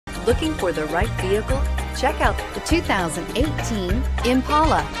Looking for the right vehicle? Check out the 2018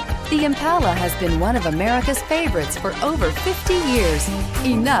 Impala. The Impala has been one of America's favorites for over 50 years.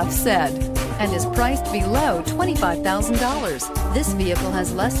 Enough said. And is priced below $25,000. This vehicle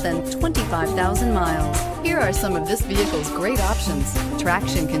has less than 25,000 miles. Here are some of this vehicle's great options: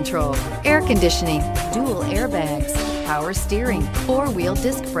 traction control, air conditioning, dual airbags, power steering, four-wheel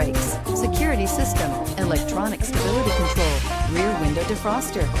disc brakes, security system, electronic stability control, rear window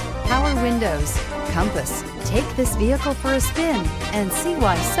defroster, power windows, compass. Take this vehicle for a spin and see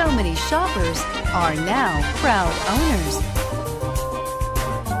why so many shoppers are now proud owners.